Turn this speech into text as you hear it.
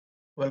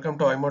Welcome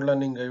to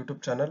IMODLEARNING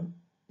YouTube channel.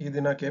 ಈ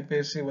ದಿನ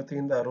KPSC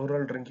ವತಿಯಿಂದ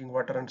rural drinking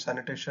water and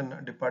sanitation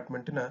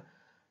ಡಿಪಾರ್ಟ್ಮೆಂಟಿನ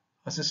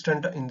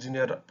assistant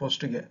engineer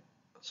ಪೋಸ್ಟ್ಗೆ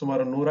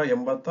ಸುಮಾರು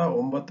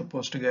 189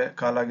 ಪೋಸ್ಟ್ಗೆ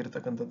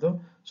ಕಾಲಾಗಿರತಕ್ಕಂಥದ್ದು.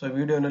 ಸೊ ಈ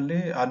ವಿಡಿಯೋನಲ್ಲಿ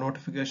ಆ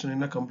ನೋಟಿಫಿಕೇಶನ್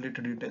ಇನ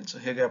ಕಂಪ್ಲೀಟ್ ಡೀಟೇಲ್ಸ್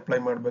ಹೇಗೆ ಅಪ್ಲೈ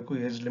ಮಾಡಬೇಕು,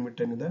 ಏಜ್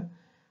ಲಿಮಿಟ್ ಏನಿದೆ,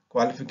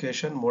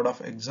 qualification, mode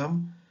of exam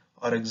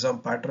R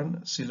exam pattern,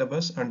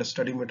 syllabus and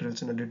study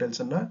materials ಇನ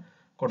ಡೀಟೇಲ್ಸ್ ಅನ್ನ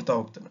ಕೊಡ್ತಾ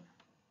ಹೋಗ್ತೇನೆ.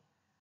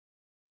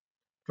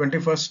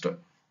 21st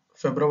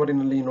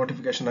ಫೆಬ್ರವರಿನಲ್ಲಿ ಈ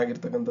ನೋಟಿಫಿಕೇಶನ್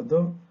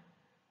ಆಗಿರ್ತಕ್ಕಂಥದ್ದು.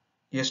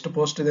 ಎಷ್ಟು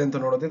ಪೋಸ್ಟ್ ಇದೆ ಅಂತ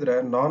ನೋಡೋದಿದ್ರೆ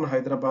ನಾನ್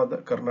ಹೈದರಾಬಾದ್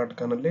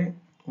ಕರ್ನಾಟಕನಲ್ಲಿ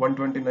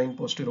 129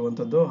 ಪೋಸ್ಟ್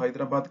ಇರುವಂತದ್ದು,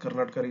 Hyderabad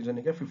Karnataka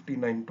ರೀಜನ್ಗೆ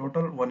 59,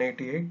 total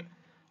 188.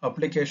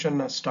 Application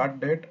start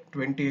date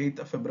 28th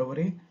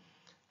February,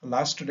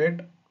 last date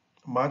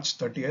March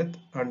 30th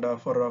and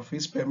for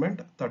fees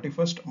payment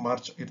 31st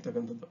March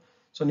ಇರ್ತಕ್ಕಂಥದ್ದು.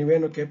 ಸೊ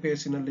ನೀವೇನು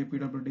KPSC ನಲ್ಲಿ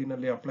PWD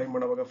ನಲ್ಲಿ ಅಪ್ಲೈ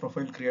ಮಾಡುವಾಗ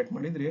ಪ್ರೊಫೈಲ್ ಕ್ರಿಯೇಟ್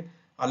ಮಾಡಿದ್ರಿ,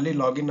 ಅಲ್ಲಿ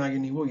ಲಾಗಿನ್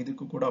ಆಗಿ ನೀವು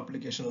ಇದಕ್ಕೂ ಕೂಡ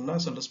ಅಪ್ಲಿಕೇಶನ್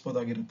ಅನ್ನ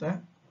ಸಲ್ಲಿಸಬಹುದಾಗಿರುತ್ತೆ.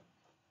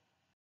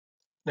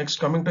 Next,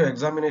 coming to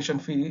examination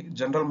fee,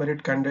 general merit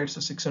candidates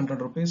 600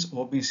 rupees,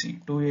 OBC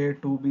 2A,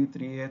 2B,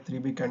 3A,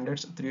 3B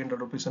candidates 300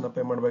 rupees ಅನ್ನ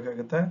ಪೇ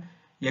ಮಾಡಬೇಕಾಗುತ್ತೆ.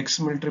 X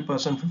military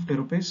person 50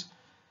 rupees,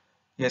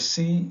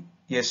 SC,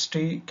 ST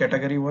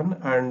category 1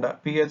 and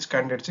PH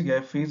candidates ಗೆ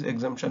ಫೀಸ್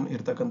ಎಕ್ಸಂಪ್ಷನ್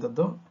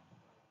ಇರತಕ್ಕಂಥದ್ದು.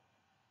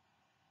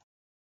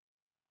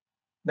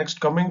 Next,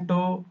 coming to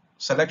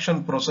selection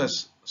process.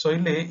 So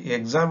ಇಲ್ಲಿ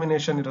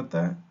examination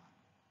ಇರುತ್ತೆ,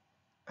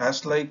 as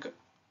like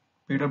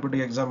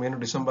PWD exam ಏನು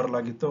December ಅಲ್ಲಿ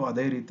ಆಗಿತ್ತು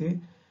ಅದೇ ರೀತಿ.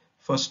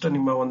 ಫಸ್ಟ್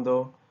ನಿಮ್ಮ ಒಂದು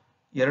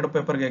 2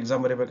 ಪೇಪರ್ಗೆ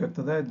exam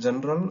ಬರೀಬೇಕಾಗ್ತದೆ,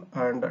 general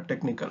and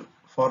technical.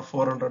 For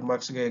 400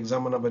 ಮಾರ್ಕ್ಸ್ಗೆ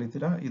exam ಅನ್ನ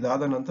ಬರೀತೀರಾ.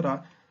 ಇದಾದ ನಂತರ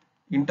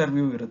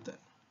ಇಂಟರ್ವ್ಯೂ ಇರುತ್ತೆ.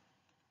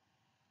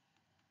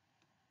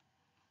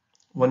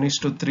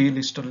 1:3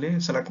 ಲಿಸ್ಟ್ ಅಲ್ಲಿ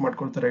ಸೆಲೆಕ್ಟ್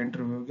ಮಾಡ್ಕೊಳ್ತಾರೆ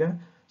ಇಂಟರ್ವ್ಯೂಗೆ.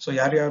 ಸೊ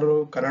ಯಾರ್ಯಾರು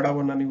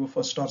ಕನ್ನಡವನ್ನ ನೀವು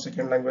ಫಸ್ಟ್ ಆರ್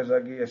ಸೆಕೆಂಡ್ ಲ್ಯಾಂಗ್ವೇಜ್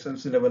ಆಗಿ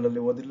SLC ಲೆವೆಲ್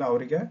ಅಲ್ಲಿ ಓದಿಲ್ಲ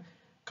ಅವರಿಗೆ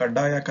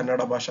ಕಡ್ಡಾಯ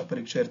ಕನ್ನಡ ಭಾಷಾ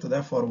ಪರೀಕ್ಷೆ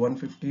ಇರ್ತದೆ for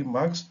 150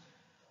 marks.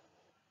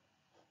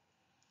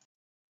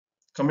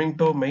 Coming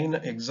to main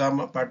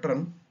exam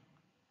pattern,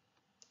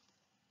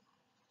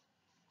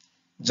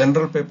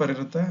 general paper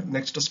ಇರುತ್ತೆ,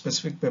 ನೆಕ್ಸ್ಟ್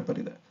ಸ್ಪೆಸಿಫಿಕ್ ಪೇಪರ್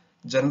ಇದೆ.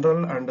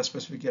 ಜನರಲ್ ಅಂಡ್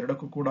ಸ್ಪೆಸಿಫಿಕ್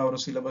ಎರಡಕ್ಕೂ ಕೂಡ ಅವರು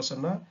ಸಿಲೆಬಸ್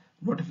ಅನ್ನ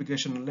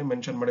ನೋಟಿಫಿಕೇಶನ್ ಅಲ್ಲಿ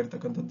ಮೆನ್ಷನ್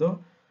ಮಾಡಿರ್ತಕ್ಕಂಥದ್ದು.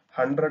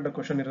 100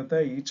 ಕ್ವಶನ್ ಇರುತ್ತೆ,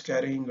 each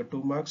carrying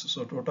 2 marks.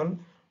 So total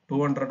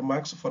 200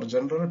 marks for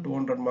general,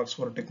 200 marks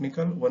for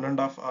technical,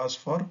 1.5 hours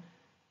for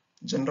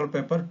general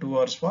paper, 2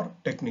 hours for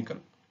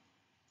technical.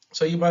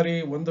 So ಈ ಬಾರಿ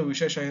ಒಂದು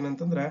ವಿಶೇಷ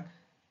ಏನಂತಂದ್ರೆ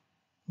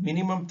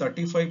ಮಿನಿಮಮ್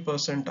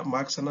 35%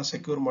 ಮಾರ್ಕ್ಸ್ ಅನ್ನ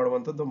ಸೆಕ್ಯೂರ್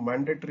ಮಾಡುವಂತದ್ದು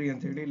ಮ್ಯಾಂಡೇಟರಿ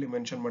ಅಂತ ಹೇಳಿ ಇಲ್ಲಿ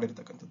ಮೆನ್ಷನ್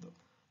ಮಾಡಿರ್ತಕ್ಕಂಥದ್ದು.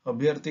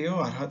 ಅಭ್ಯರ್ಥಿಯು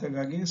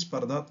ಅರ್ಹತೆಗಾಗಿ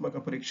ಸ್ಪರ್ಧಾತ್ಮಕ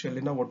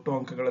ಪರೀಕ್ಷೆಯಲ್ಲಿನ ಒಟ್ಟು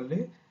ಅಂಕಗಳಲ್ಲಿ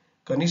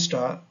ಕನಿಷ್ಠ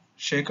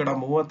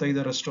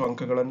 35%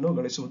 ಅಂಕಗಳನ್ನು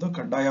ಗಳಿಸುವುದು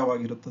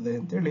ಕಡ್ಡಾಯವಾಗಿರುತ್ತದೆ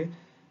ಅಂತೇಳಿ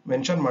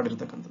ಮೆನ್ಷನ್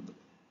ಮಾಡಿರ್ತಕ್ಕಂಥದ್ದು.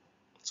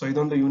 ಸೊ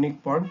ಇದೊಂದು ಯೂನಿಕ್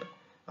ಪಾಯಿಂಟ್.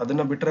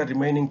 ಅದನ್ನ ಬಿಟ್ಟರೆ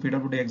ರಿಮೈನಿಂಗ್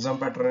PWD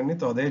ಎಕ್ಸಾಮ್ ಪ್ಯಾಟರ್ನ್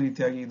ಏನಿತ್ತು ಅದೇ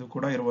ರೀತಿಯಾಗಿ ಇದು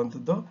ಕೂಡ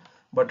ಇರುವಂತದ್ದು.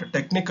 ಬಟ್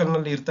ಟೆಕ್ನಿಕಲ್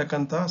ನಲ್ಲಿ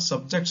ಇರ್ತಕ್ಕಂಥ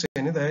ಸಬ್ಜೆಕ್ಟ್ಸ್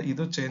ಏನಿದೆ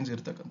ಇದು ಚೇಂಜ್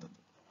ಇರ್ತಕ್ಕಂಥದ್ದು.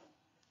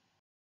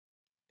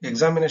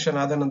 ಎಕ್ಸಾಮಿನೇಷನ್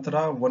ಆದ ನಂತರ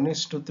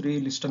 1:3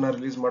 ಲಿಸ್ಟ್ ಅನ್ನ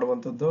ರಿಲೀಸ್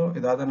ಮಾಡುವಂತದ್ದು.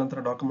 ಇದಾದ ನಂತರ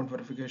ಡಾಕ್ಯುಮೆಂಟ್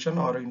ವೆರಿಫಿಕೇಶನ್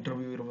ಆರ್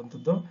ಇಂಟರ್ವ್ಯೂ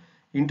ಇರುವಂತದ್ದು.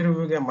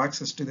 ಇಂಟರ್ವ್ಯೂಗೆ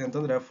ಮಾರ್ಕ್ಸ್ ಎಷ್ಟಿದೆ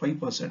ಅಂತಂದ್ರೆ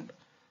 5%.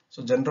 ಸೊ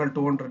ಜನರಲ್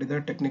 200 ಇದೆ,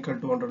 ಟೆಕ್ನಿಕಲ್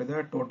 200 ಇದೆ,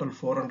 ಟೋಟಲ್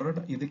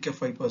 400. ಇದಕ್ಕೆ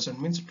 5%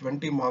 means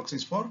 20 marks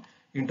is for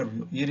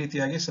interview. ಈ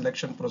ರೀತಿಯಾಗಿ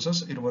ಸೆಲೆಕ್ಷನ್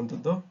ಪ್ರೊಸೆಸ್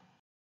ಇರುವಂತದ್ದು.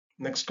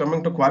 Next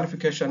coming to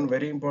qualification,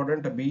 very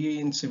important. BE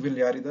in civil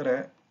ಯಾರಿದ್ದಾರೆ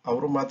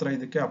ಅವರು ಮಾತ್ರ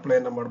ಇದಕ್ಕೆ ಅಪ್ಲೈ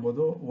ಅನ್ನ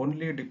ಮಾಡಬಹುದು.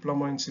 Only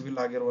diploma in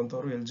civil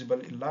ಆಗಿರುವಂತವರು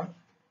eligible ಇಲ್ಲ.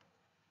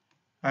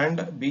 ಅಂಡ್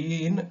BE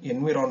ಇನ್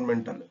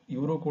ಎನ್ವಿರಾನ್ಮೆಂಟಲ್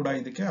ಇವರು ಕೂಡ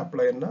ಇದಕ್ಕೆ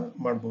ಅಪ್ಲೈ ಅನ್ನ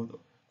ಮಾಡಬಹುದು.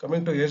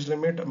 Coming to age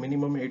limit,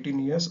 minimum 18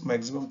 years,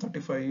 maximum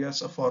 35 years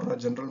for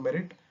general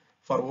merit.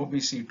 For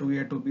OBC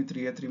 2A, 2B,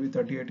 3A, 3B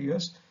 38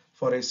 years.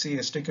 For SC,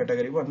 ST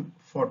category 1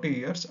 40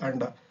 years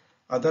and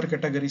other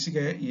categories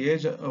ಗೆ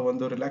age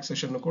ಒಂದು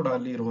relaxation ಕೂಡ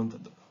ಅಲ್ಲಿ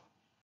ಇರುವಂತದ್ದು.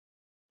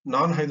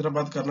 ನಾನ್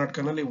ಹೈದರಾಬಾದ್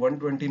ಕರ್ನಾಟಕನಲ್ಲಿ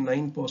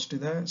 129 ಪೋಸ್ಟ್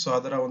ಇದೆ. ಸೊ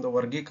ಅದರ ಒಂದು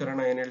ವರ್ಗೀಕರಣ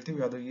ಏನ್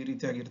ಹೇಳ್ತೀವಿ ಅದು ಈ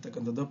ರೀತಿಯಾಗಿ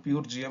ಇರ್ತಕ್ಕಂಥದ್ದು.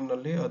 ಪ್ಯೂರ್ GM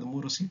ನಲ್ಲಿ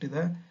 13 ಸೀಟ್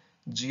ಇದೆ,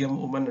 GM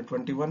women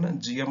 21,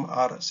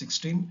 GMR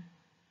 16,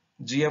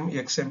 GM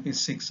XMP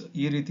 6.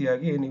 ಈ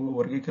ರೀತಿಯಾಗಿ ನೀವು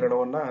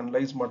ವರ್ಗೀಕರಣವನ್ನ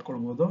ಅನಲೈಸ್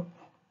ಮಾಡ್ಕೊಳ್ಬಹುದು.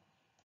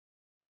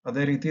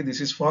 ಅದೇ ರೀತಿ this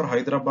is for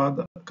Hyderabad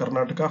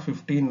Karnataka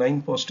 59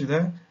 post ಇದೆ,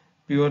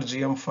 pure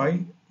GM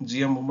 5,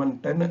 GM women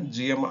 10,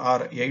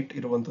 GMR 8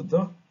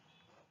 ಇರುವಂತದ್ದು.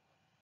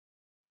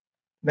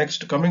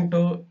 Next coming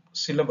to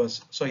syllabus.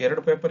 So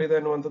 2 paper ಇದೆ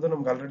ಅನ್ನುವಂಥದ್ದು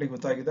ನಮ್ಗೆ ಆಲ್ರೆಡಿ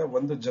ಗೊತ್ತಾಗಿದೆ.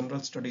 ಒಂದು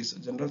ಜನರಲ್ ಸ್ಟಡೀಸ್.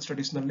 ಜನರಲ್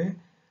ಸ್ಟಡೀಸ್ ನಲ್ಲಿ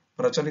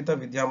ಪ್ರಚಲಿತ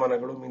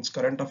ವಿದ್ಯಮಾನಗಳು ಮೀನ್ಸ್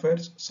ಕರೆಂಟ್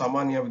ಅಫೇರ್ಸ್,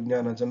 ಸಾಮಾನ್ಯ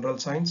ವಿಜ್ಞಾನ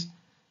ಜನರಲ್ ಸೈನ್ಸ್,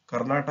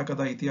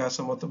 ಕರ್ನಾಟಕದ ಇತಿಹಾಸ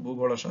ಮತ್ತು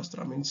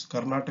ಭೂಗೋಳಶಾಸ್ತ್ರ means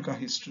Karnataka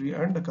history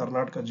and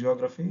Karnataka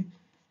geography,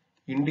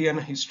 Indian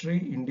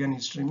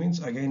history means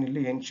again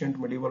ಇಲ್ಲಿ ಏನ್ಷಿಯಂಟ್,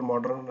 ಮೆಡಿವಲ್,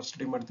 ಮಾಡರ್ನ್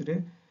ಸ್ಟಡಿ ಮಾಡ್ತೀರಿ.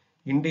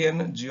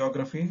 ಇಂಡಿಯನ್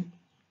ಜಿಯೋಗ್ರಫಿ,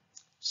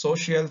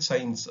 ಸೋಷಿಯಲ್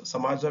ಸೈನ್ಸ್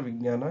ಸಮಾಜ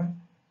ವಿಜ್ಞಾನ,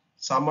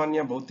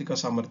 ಸಾಮಾನ್ಯ ಭೌತಿಕ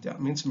ಸಾಮರ್ಥ್ಯ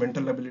means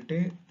mental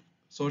ability,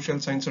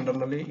 social science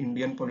under ನಲ್ಲಿ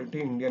Indian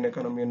polity, Indian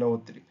ಎಕಾನಮಿಯನ್ನ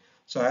ಓದ್ತೀರಿ.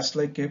 So as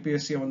like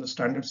KPSC ಒಂದು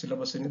ಸ್ಟ್ಯಾಂಡರ್ಡ್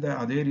ಸಿಲೆಬಸ್ ಏನಿದೆ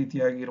ಅದೇ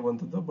ರೀತಿಯಾಗಿ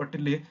ಇರುವಂತದ್ದು. ಬಟ್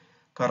ಇಲ್ಲಿ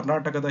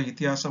ಕರ್ನಾಟಕದ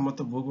ಇತಿಹಾಸ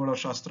ಮತ್ತು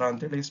ಭೂಗೋಳಶಾಸ್ತ್ರ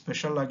ಅಂತೇಳಿ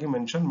ಸ್ಪೆಷಲ್ ಆಗಿ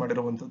ಮೆನ್ಷನ್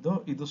ಮಾಡಿರುವಂತದ್ದು.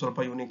 ಇದು ಸ್ವಲ್ಪ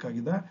ಯೂನಿಕ್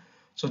ಆಗಿದೆ.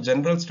 ಸೊ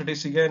ಜನರಲ್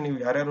ಸ್ಟಡೀಸ್ಗೆ ನೀವು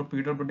ಯಾರ್ಯಾರು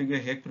PWD ಗೆ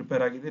ಹೇಗೆ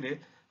ಪ್ರಿಪೇರ್ ಆಗಿದ್ದೀರಿ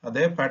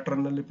ಅದೇ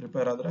ಪ್ಯಾಟರ್ನ್ ನಲ್ಲಿ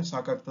ಪ್ರಿಪೇರ್ ಆದ್ರೆ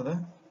ಸಾಕಾಗ್ತದೆ.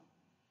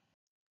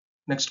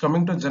 Next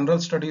coming to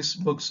general studies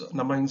books,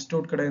 ನಮ್ಮ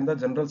ಇನ್ಸ್ಟಿಟ್ಯೂಟ್ ಕಡೆಯಿಂದ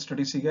ಜನರಲ್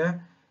ಸ್ಟಡೀಸಿಗೆ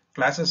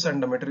ಕ್ಲಾಸಸ್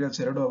ಅಂಡ್ ಮೆಟೀರಿಯಲ್ಸ್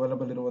ಎರಡು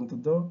ಅವೈಲಬಲ್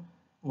ಇರುವಂತದ್ದು.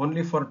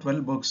 Only for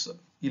 12 books.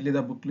 ಇಲ್ಲಿದ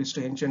book list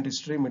ancient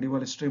history,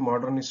 medieval history,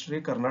 modern history,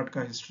 Karnataka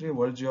history,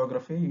 world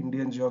geography,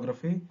 Indian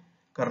geography,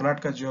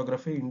 Karnataka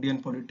geography, Indian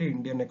polity,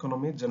 Indian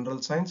economy,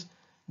 general science,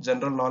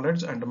 general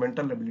knowledge and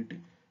mental ability.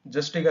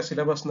 Just ಈಗ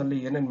syllabus ನಲ್ಲಿ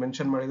ಏನೇನು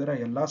mention ಮಾಡಿದರೆ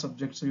ಎಲ್ಲಾ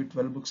subjects ಈ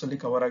 12 books ಅಲ್ಲಿ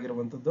cover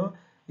ಆಗಿರುವಂತದ್ದು.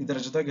 ಇದರ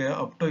ಜೊತೆಗೆ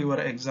up to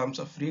your exams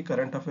free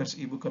current affairs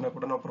ಈ ಬುಕ್ ಅನ್ನು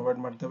ಕೂಡ ನಾವು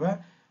ಪ್ರೊವೈಡ್ ಮಾಡ್ತೇವೆ.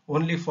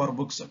 ಓನ್ಲಿ ಫಾರ್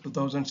ಬುಕ್ಸ್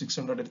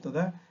 2600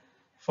 ಇರ್ತದೆ.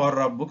 ಫಾರ್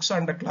ಬುಕ್ಸ್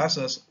ಅಂಡ್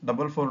ಕ್ಲಾಸಸ್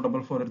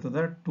 4444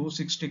 ಇರ್ತದೆ.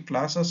 260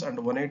 classes and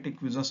 180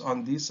 quizzes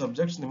on these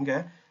subjects ನಿಮಗೆ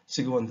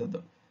ಸಿಗುವಂತದ್ದು.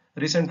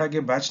 ರೀಸೆಂಟ್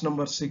ಆಗಿ ಬ್ಯಾಚ್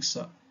ನಂಬರ್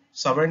 6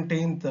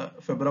 17th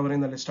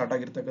ಫೆಬ್ರವರಿನಲ್ಲಿ ಸ್ಟಾರ್ಟ್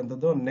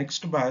ಆಗಿರ್ತಕ್ಕಂಥದ್ದು.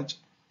 ನೆಕ್ಸ್ಟ್ ಬ್ಯಾಚ್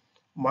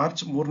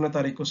ಮಾರ್ಚ್ 3ನೇ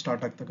ತಾರೀಕು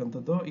ಸ್ಟಾರ್ಟ್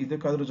ಆಗ್ತಕ್ಕಂಥದ್ದು.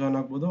 ಇದಕ್ಕಾದ್ರೂ ಜಾಯ್ನ್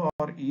ಆಗ್ಬೋದು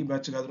ಆರ್ ಈ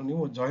ಬ್ಯಾಚ್ ಗಾದ್ರೂ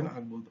ನೀವು ಜಾಯ್ನ್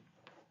ಆಗ್ಬೋದು.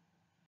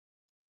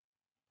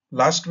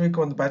 ಲಾಸ್ಟ್ ವೀಕ್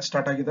ಒಂದು ಬ್ಯಾಚ್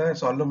ಸ್ಟಾರ್ಟ್ ಆಗಿದೆ.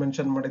 ಸೊ ಅಲ್ಲೂ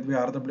ಮೆನ್ಷನ್ ಮಾಡಿದ್ವಿ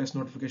RWS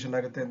ನೋಟಿಫಿಕೇಶನ್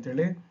ಆಗುತ್ತೆ ಅಂತ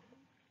ಹೇಳಿ.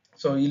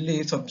 ಸೊ ಇಲ್ಲಿ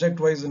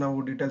ಸಬ್ಜೆಕ್ಟ್ ವೈಸ್ ನಾವು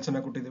ಡೀಟೇಲ್ಸ್ ಅನ್ನ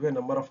ಕೊಟ್ಟಿದ್ದೀವಿ.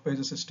 ನಂಬರ್ ಆಫ್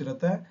ಪೇಜಸ್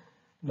ಎಷ್ಟಿರುತ್ತೆ,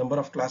 ನಂಬರ್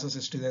ಆಫ್ ಕ್ಲಾಸಸ್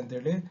ಎಷ್ಟಿದೆ ಅಂತ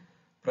ಹೇಳಿ,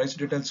 ಪ್ರೈಸ್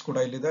ಡೀಟೇಲ್ಸ್ ಕೂಡ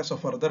ಇಲ್ಲಿದೆ. ಸೊ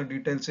ಫರ್ದರ್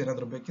ಡೀಟೇಲ್ಸ್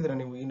ಏನಾದರೂ ಬೇಕಿದ್ರೆ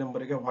ನೀವು ಈ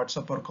ನಂಬರಿಗೆ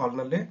ವಾಟ್ಸ್ಆಪ್ ಆರ್ ಕಾಲ್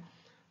ನಲ್ಲಿ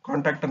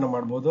ಕಾಂಟ್ಯಾಕ್ಟ್ ಅನ್ನ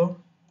ಮಾಡಬಹುದು.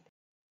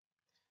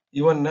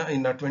 ಇವನ್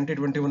ಇನ್ನ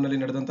 2021 ನಲ್ಲಿ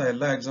ನಡೆದಂತ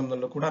ಎಲ್ಲಾ ಎಕ್ಸಾಮ್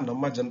ನಲ್ಲೂ ಕೂಡ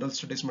ನಮ್ಮ ಜನರಲ್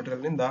ಸ್ಟಡೀಸ್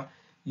ಮೆಟೀರಿಯಲ್ ನಿಂದ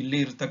ಇಲ್ಲಿ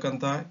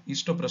ಇರ್ತಕ್ಕಂತ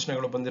ಇಷ್ಟು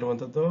ಪ್ರಶ್ನೆಗಳು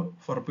ಬಂದಿರುವಂತದ್ದು.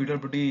 For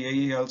PWD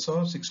AE also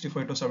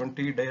 65 to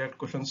 70 direct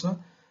questions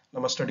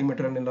ನಮ್ಮ ಸ್ಟಡಿ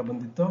ಮೆಟೀರಿಯಲ್ ನಿಂದ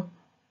ಬಂದಿತ್ತು.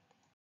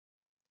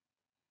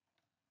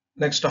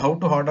 Next how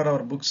to order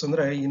hour books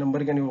ಅಂದ್ರೆ ಈ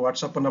ನಂಬರ್ಗೆ ನೀವು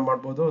ವಾಟ್ಸ್ಆಪ್ ಅನ್ನ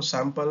ಮಾಡಬಹುದು,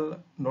 ಸ್ಯಾಂಪಲ್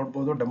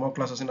ನೋಡಬಹುದು, ಡೆಮೋ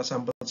ಕ್ಲಾಸಸ್ ಇನ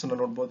ಸ್ಯಾಂಪಲ್ಸ್ ಅನ್ನ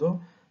ನೋಡಬಹುದು,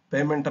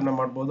 ಪೇಮೆಂಟ್ ಅನ್ನ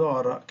ಮಾಡಬಹುದು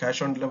R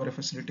cash on delivery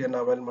ಫೆಸಿಲಿಟಿಯನ್ನು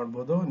avail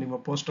ಮಾಡಬಹುದು. ನಿಮ್ಮ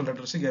ಪೋಸ್ಟಲ್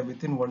ಅಡ್ರೆಸ್ಗೆ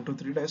ವಿತಿನ್ 1 to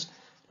 3 days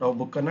ನಾವು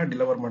ಬುಕ್ ಅನ್ನ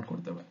deliver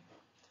ಮಾಡ್ಕೊಡ್ತೇವೆ.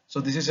 So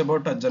this is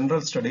about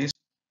general studies.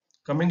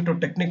 Coming to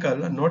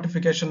technical,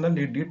 notification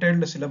ನಲ್ಲಿ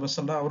ಡೀಟೇಲ್ಡ್ ಸಿಲೆಬಸ್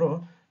ಅನ್ನ ಅವರು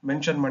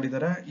ಮೆನ್ಷನ್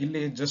ಮಾಡಿದ್ದಾರೆ.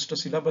 ಇಲ್ಲಿ ಜಸ್ಟ್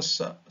ಸಿಲೆಬಸ್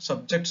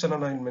ಸಬ್ಜೆಕ್ಟ್ಸ್ ಅನ್ನ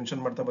ನಾನು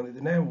ಮೆನ್ಷನ್ ಮಾಡ್ತಾ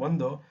ಬಂದಿದ್ದೇನೆ.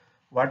 ಒಂದು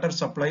water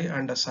supply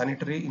and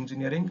sanitary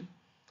engineering,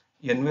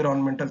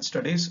 environmental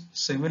studies,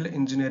 civil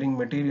engineering,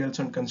 materials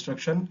and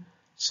construction,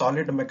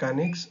 solid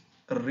mechanics,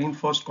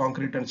 reinforced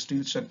concrete and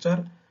steel structure,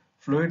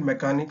 fluid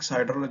mechanics,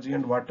 hydrology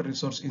and water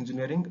resource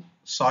engineering,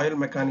 soil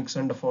mechanics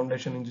and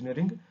foundation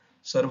engineering,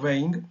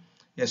 surveying,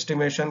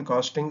 estimation,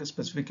 costing,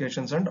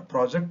 specifications and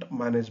project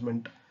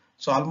management.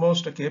 So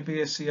almost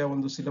KPSC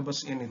ಒಂದು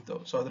syllabus ಏನಿತ್ತು,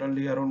 so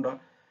ಅದರಲ್ಲಿ around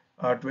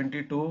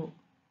 22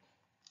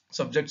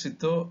 subjects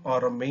ಇತ್ತು,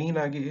 R main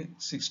ಆಗಿ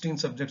 16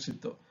 subjects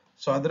ಇತ್ತು.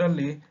 So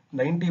ಅದರಲ್ಲಿ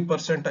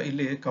 90%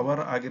 ಇಲ್ಲಿ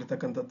cover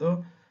ಆಗಿರ್ತಕ್ಕಂಥದ್ದು.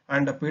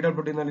 And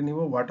PWD ನಲ್ಲಿ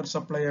ನೀವು water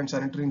supply and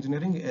sanitary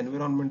engineering,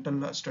 environmental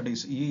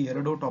studies ಈ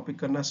ಎರಡು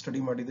ಟಾಪಿಕ್ ಅನ್ನ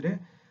ಸ್ಟಡಿ ಮಾಡಿದ್ರೆ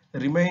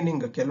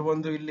ರಿಮೈನಿಂಗ್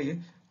ಕೆಲವೊಂದು ಇಲ್ಲಿ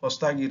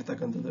ಹೊಸದಾಗಿ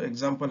ಇರ್ತಕ್ಕಂಥದ್ದು.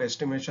 ಎಕ್ಸಾಂಪಲ್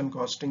ಎಸ್ಟಿಮೇಷನ್,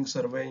 ಕಾಸ್ಟಿಂಗ್,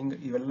 ಸರ್ವೇಯಿಂಗ್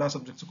ಇವೆಲ್ಲ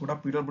ಸಬ್ಜೆಕ್ಟ್ಸ್ ಕೂಡ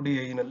PWD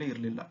AE ನಲ್ಲಿ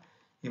ಇರಲಿಲ್ಲ.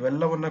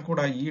 ಇವೆಲ್ಲವನ್ನ ಕೂಡ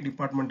ಈ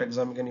ಡಿಪಾರ್ಟ್ಮೆಂಟ್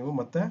ಎಕ್ಸಾಮ್ಗೆ ನೀವು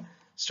ಮತ್ತೆ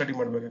ಸ್ಟಡಿ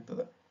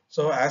ಮಾಡಬೇಕಾಗ್ತದೆ.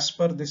 So as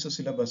per this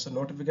syllabus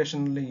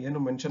notification ಅಲ್ಲಿ ಏನು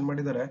ಮೆನ್ಷನ್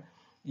ಮಾಡಿದರೆ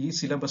ಈ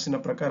ಸಿಲೆಬಸ್ಸಿನ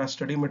ಪ್ರಕಾರ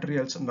ಸ್ಟಡಿ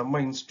ಮೆಟೀರಿಯಲ್ಸ್ ನಮ್ಮ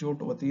ಇನ್ಸ್ಟಿಟ್ಯೂಟ್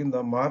ವತಿಯಿಂದ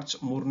ಮಾರ್ಚ್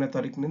 3ನೇ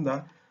ತಾರೀಕಿನಿಂದ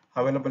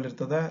ಅವೈಲಬಲ್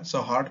ಇರ್ತದೆ. ಸೊ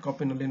ಹಾರ್ಡ್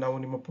ಕಾಪಿನಲ್ಲಿ ನಾವು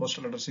ನಿಮ್ಮ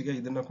ಪೋಸ್ಟಲ್ ಅಡ್ರೆಸ್ಗೆ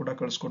ಇದನ್ನ ಕೂಡ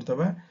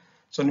ಕಳಿಸ್ಕೊಡ್ತೇವೆ.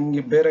 ಸೊ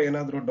ನಿಮ್ಗೆ ಬೇರೆ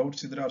ಏನಾದರೂ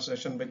ಡೌಟ್ಸ್ ಇದ್ರೆ ಆ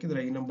ಸೆಷನ್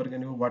ಬೇಕಿದ್ರೆ ಈ ನಂಬರ್ಗೆ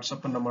ನೀವು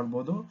ವಾಟ್ಸ್ಆಪ್ ಅನ್ನ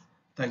ಮಾಡಬಹುದು.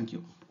 Thank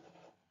you.